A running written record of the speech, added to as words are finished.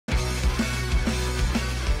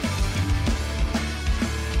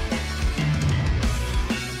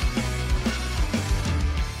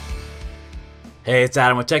Hey, it's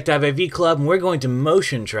Adam with Tech.AV Club, and we're going to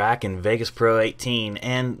motion track in Vegas Pro 18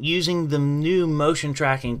 and using the new motion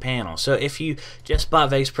tracking panel. So if you just bought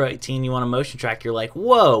Vegas Pro 18, you want to motion track, you're like,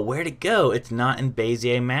 whoa, where'd it go? It's not in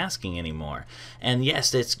Bezier masking anymore. And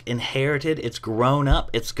yes, it's inherited, it's grown up,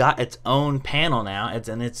 it's got its own panel now,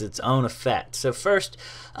 and it's its own effect. So first,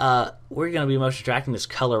 we're going to be motion tracking this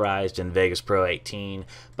colorized in Vegas Pro 18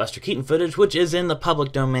 Buster Keaton footage, which is in the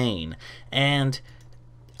public domain. And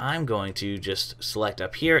I'm going to just select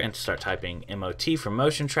up here and start typing MOT for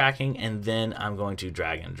motion tracking, and then I'm going to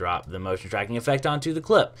drag and drop the motion tracking effect onto the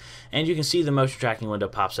clip. And you can see the motion tracking window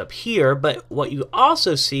pops up here, but what you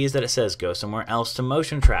also see is that it says go somewhere else to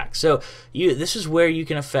motion track. So this is where you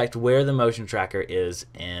can affect where the motion tracker is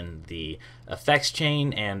in the effects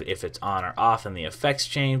chain and if it's on or off in the effects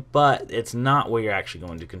chain, but it's not where you're actually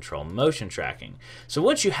going to control motion tracking. So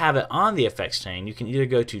once you have it on the effects chain, you can either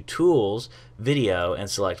go to Tools, Video, and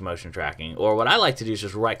select motion tracking, or what I like to do is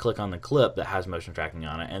just right click on the clip that has motion tracking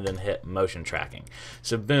on it and then hit motion tracking.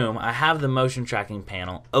 So boom, I have the motion tracking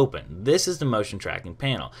panel open. This is the motion tracking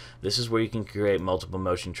panel. This is where you can create multiple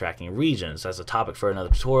motion tracking regions. That's a topic for another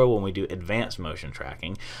tutorial when we do advanced motion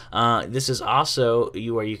tracking. This is also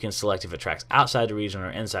where you can select if it tracks outside the region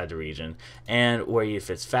or inside the region, and where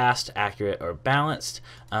if it's fast, accurate, or balanced.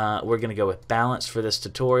 We're going to go with balanced for this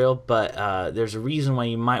tutorial, but there's a reason why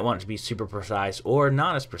you might want it to be super precise or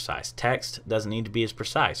not as precise. Text doesn't need to be as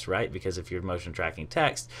precise, right? Because if you're motion tracking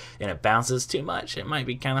text and it bounces too much, it might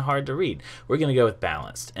be kind of hard to read. We're going to go with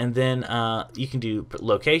balanced, and then you can do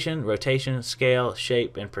location, rotation, scale,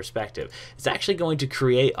 shape, and perspective. It's actually going to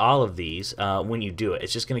create all of these when you do it.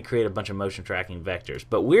 It's just going to create a bunch of motion tracking vectors,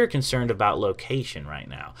 but we're concerned about location right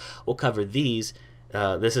now. We'll cover these.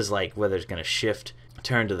 This is like whether it's going to shift,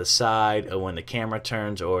 turn to the side, or when the camera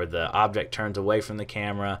turns or the object turns away from the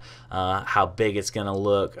camera, how big it's going to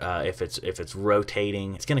look, if it's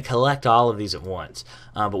rotating. It's going to collect all of these at once,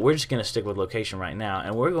 but we're just going to stick with location right now,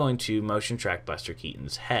 and we're going to motion track Buster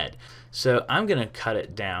Keaton's head. So I'm going to cut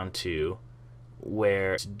it down to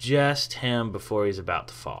where it's just him before he's about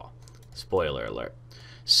to fall. Spoiler alert.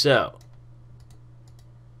 So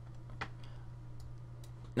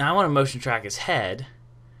now I want to motion track his head,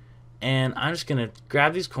 and I'm just going to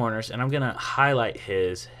grab these corners and I'm going to highlight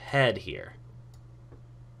his head here.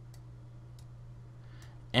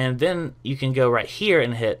 And then you can go right here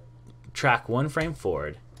and hit track one frame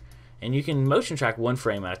forward, and you can motion track one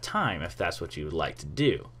frame at a time if that's what you would like to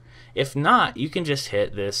do. If not, you can just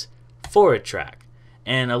hit this forward track,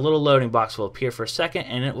 and a little loading box will appear for a second,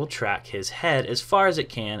 and it will track his head as far as it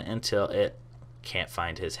can until it can't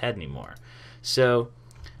find his head anymore. So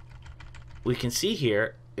we can see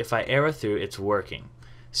here, if I arrow through, it's working.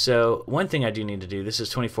 So one thing I do need to do, this is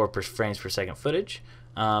 24 frames per second footage,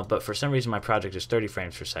 but for some reason my project is 30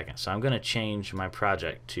 frames per second. So I'm going to change my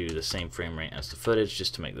project to the same frame rate as the footage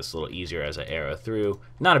just to make this a little easier as I arrow through.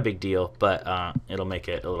 Not a big deal, but it'll make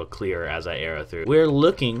it a little clearer as I arrow through. We're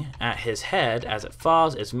looking at his head as it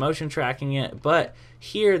falls. It's motion tracking it, but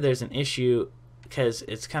here there's an issue because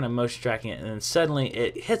it's kind of motion tracking it and then suddenly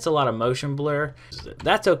it hits a lot of motion blur.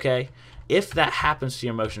 That's okay. If that happens to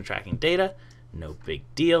your motion tracking data, no big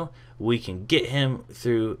deal. We can get him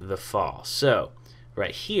through the fall. So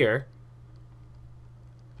right here,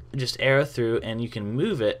 just arrow through and you can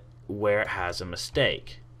move it where it has a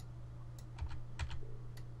mistake.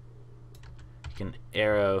 You can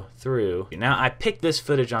arrow through. Now I picked this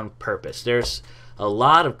footage on purpose. There's a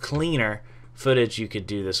lot of cleaner footage you could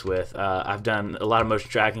do this with. I've done a lot of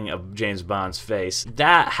motion tracking of James Bond's face.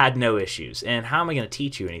 That had no issues. And how am I going to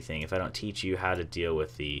teach you anything if I don't teach you how to deal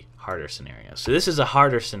with the harder scenario? So this is a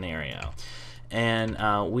harder scenario. And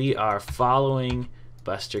we are following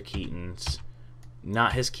Buster Keaton's,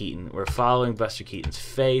 not his Keaton, we're following Buster Keaton's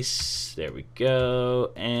face. There we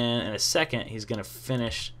go. And in a second, he's going to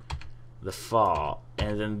finish the fall.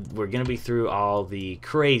 And then we're going to be through all the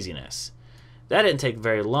craziness. That didn't take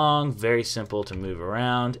very long, very simple to move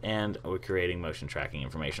around, and we're creating motion tracking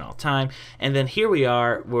information all the time. And then here we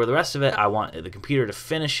are, where the rest of it, I want the computer to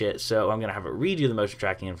finish it, so I'm going to have it redo the motion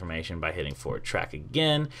tracking information by hitting forward track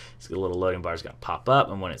again. So the little loading bar is going to pop up,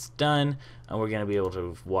 and when it's done, we're going to be able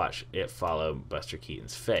to watch it follow Buster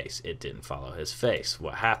Keaton's face. It didn't follow his face.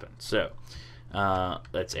 What happened? So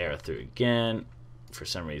let's arrow through again. For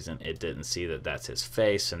some reason, it didn't see that that's his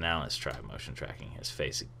face, so now let's try motion tracking his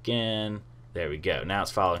face again. There we go. Now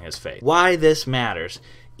it's following his face. Why this matters,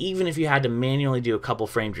 even if you had to manually do a couple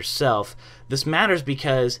frames yourself, this matters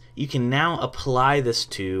because you can now apply this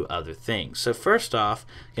to other things. So first off,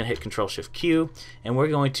 I'm going to hit Control-Shift-Q, and we're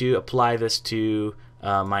going to apply this to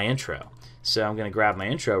my intro. So I'm going to grab my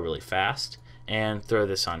intro really fast and throw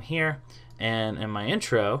this on here. And in my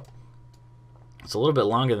intro, it's a little bit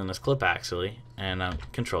longer than this clip actually, and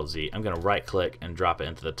Control Z. I'm going to right click and drop it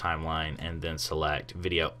into the timeline and then select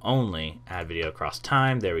video only, add video across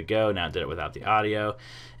time. There we go. Now I did it without the audio,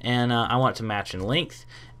 and I want it to match in length,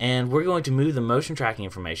 and we're going to move the motion tracking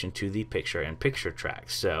information to the picture-in-picture track.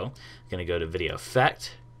 So I'm going to go to video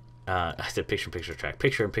effect. I said picture-in-picture track,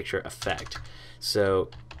 picture-in-picture effect. So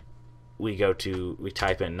we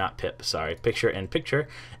type in, not pip, sorry, picture-in-picture,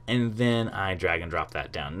 and then I drag and drop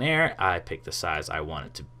that down there. I pick the size I want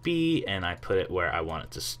it to be, and I put it where I want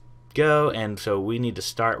it to go. And so we need to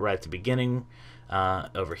start right at the beginning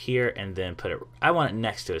over here, and then put it, I want it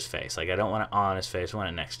next to his face. Like, I don't want it on his face, I want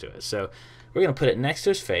it next to it. So we're going to put it next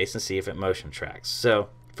to his face and see if it motion tracks. So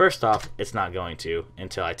first off, it's not going to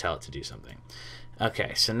until I tell it to do something.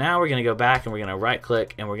 Okay, so now we're going to go back and we're going to right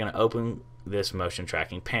click and we're going to open this motion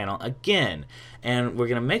tracking panel again, and we're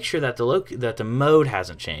going to make sure that the mode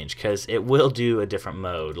hasn't changed, because it will do a different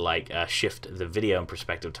mode, like shift the video in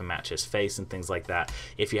perspective to match his face and things like that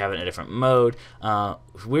if you have it in a different mode.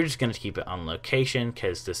 We're just going to keep it on location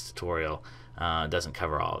because this tutorial doesn't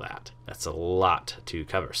cover all of that. That's a lot to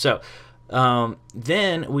cover. So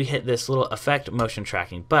then we hit this little effect motion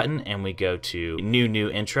tracking button and we go to new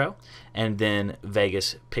intro, and then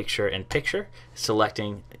Vegas picture-in-picture,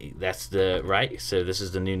 selecting, that's the right, so this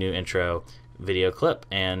is the new intro video clip,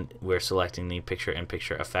 and we're selecting the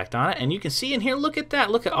picture-in-picture effect on it. And you can see in here, look at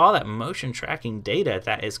that, look at all that motion tracking data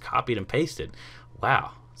that is copied and pasted.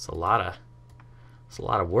 Wow, it's a lot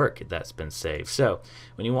of work that's been saved. So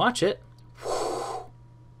when you watch it,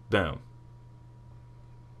 boom,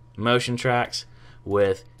 motion tracks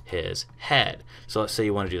with his head. So let's say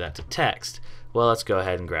you want to do that to text. Well, let's go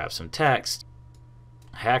ahead and grab some text.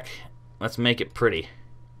 Heck, let's make it pretty.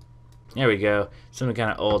 There we go. Something kind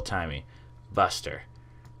of old-timey. Buster.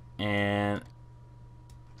 And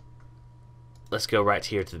let's go right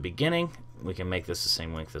here to the beginning. We can make this the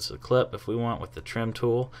same length as the clip if we want with the trim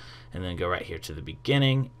tool, and then go right here to the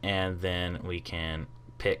beginning, and then we can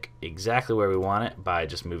pick exactly where we want it by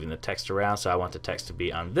just moving the text around. So I want the text to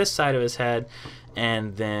be on this side of his head,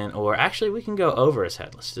 and then, or actually we can go over his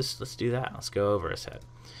head. Let's do that. Let's go over his head,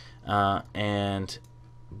 and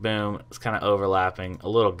boom, it's kind of overlapping, a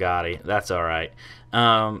little gaudy. That's all right.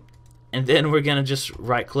 And then we're gonna just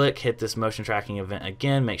right click, hit this motion tracking event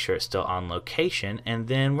again, make sure it's still on location, and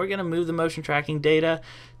then we're gonna move the motion tracking data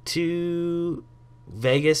to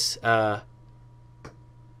Vegas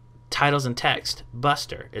titles and text,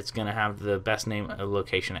 Buster. It's going to have the best name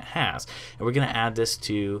location it has. And we're going to add this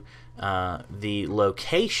to the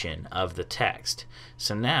location of the text.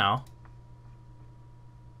 So now,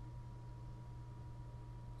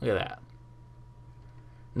 look at that.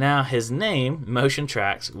 Now his name motion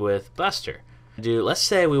tracks with Buster. Let's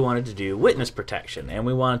say we wanted to do witness protection and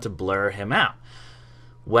we wanted to blur him out.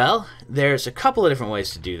 Well, there's a couple of different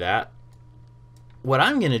ways to do that. What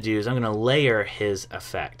I'm going to do is I'm going to layer his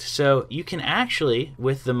effect. So you can actually,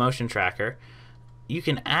 with the motion tracker, you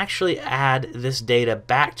can actually add this data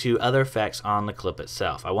back to other effects on the clip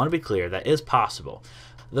itself. I want to be clear, that is possible.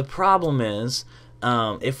 The problem is,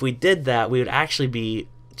 if we did that, we would actually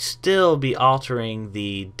still be altering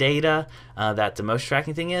the data that the motion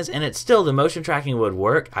tracking thing is, and the motion tracking would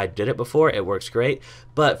work. I did it before, it works great,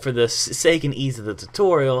 but for the sake and ease of the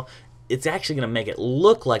tutorial, it's actually going to make it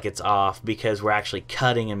look like it's off because we're actually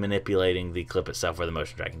cutting and manipulating the clip itself where the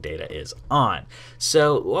motion tracking data is on.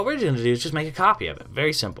 So what we're going to do is just make a copy of it.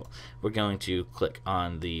 Very simple. We're going to click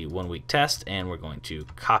on the 1 week test and we're going to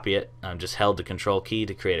copy it. Just held the control key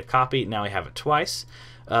to create a copy. Now we have it twice.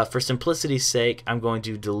 For simplicity's sake, I'm going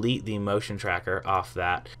to delete the motion tracker off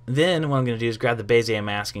that. Then what I'm going to do is grab the Bezier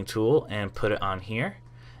masking tool and put it on here.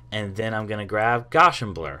 And then I'm going to grab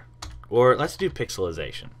Gaussian blur. Or let's do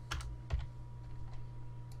pixelization.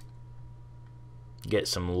 Get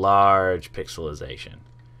some large pixelization,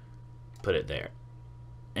 put it there.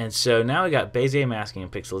 And so now we got Bezier masking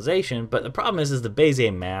and pixelization, but the problem is the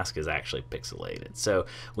Bezier mask is actually pixelated. So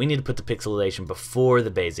we need to put the pixelization before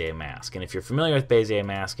the Bezier mask. And if you're familiar with Bezier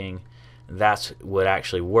masking, that's what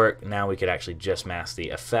actually work. Now we could actually just mask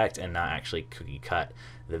the effect and not actually cookie cut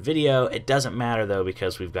the video. It doesn't matter though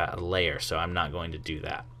because we've got a layer, so I'm not going to do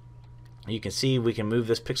that. You can see we can move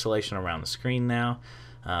this pixelation around the screen now,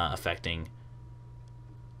 affecting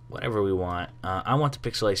whatever we want. I want the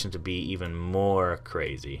pixelation to be even more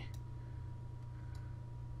crazy.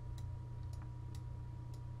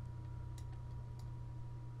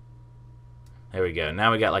 There we go.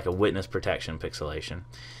 Now we got like a witness protection pixelation.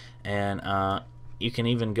 And you can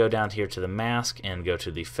even go down here to the mask and go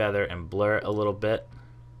to the feather and blur it a little bit.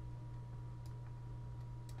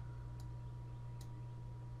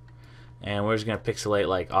 and we're just going to pixelate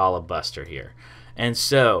like all of Buster here. And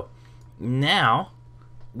so now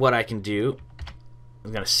what I can do,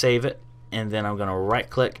 I'm going to save it, and then I'm going to right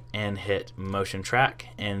click and hit motion track,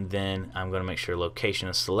 and then I'm going to make sure location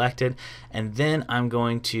is selected, and then I'm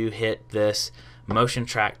going to hit this motion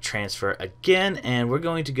track transfer again, and we're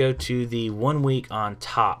going to go to the 1 week on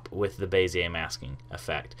top with the Bezier masking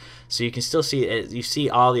effect. So you can still see it, you see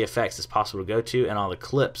all the effects it's possible to go to and all the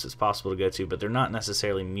clips it's possible to go to, but they're not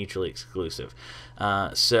necessarily mutually exclusive.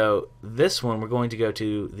 So this one, we're going to go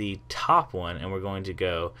to the top one, and we're going to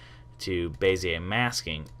go to Bezier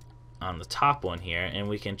masking on the top one here, and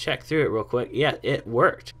we can check through it real quick. Yeah, it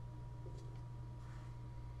worked.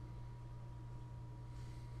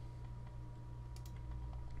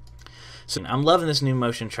 So I'm loving this new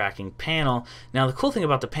motion tracking panel. Now the cool thing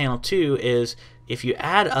about the panel too is if you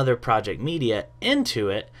add other project media into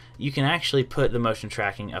it, you can actually put the motion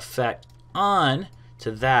tracking effect on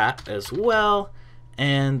to that as well.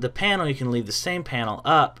 And the panel, you can leave the same panel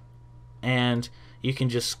up, and you can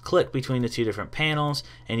just click between the two different panels,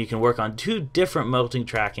 and you can work on two different motion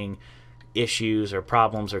tracking issues or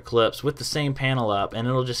problems or clips with the same panel up, and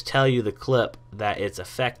it'll just tell you the clip that it's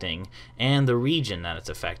affecting and the region that it's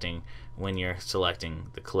affecting when you're selecting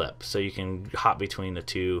the clip. So you can hop between the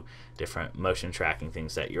two different motion tracking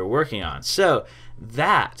things that you're working on. So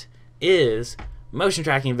that is motion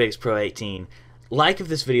tracking in Vegas Pro 18. Like if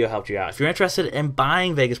this video helped you out. If you're interested in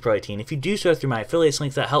buying Vegas Pro 18, if you do so through my affiliates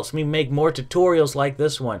links, that helps me make more tutorials like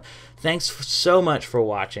this one. Thanks so much for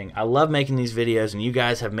watching. I love making these videos, and you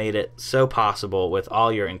guys have made it so possible with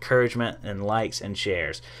all your encouragement and likes and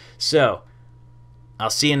shares. So I'll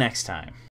see you next time.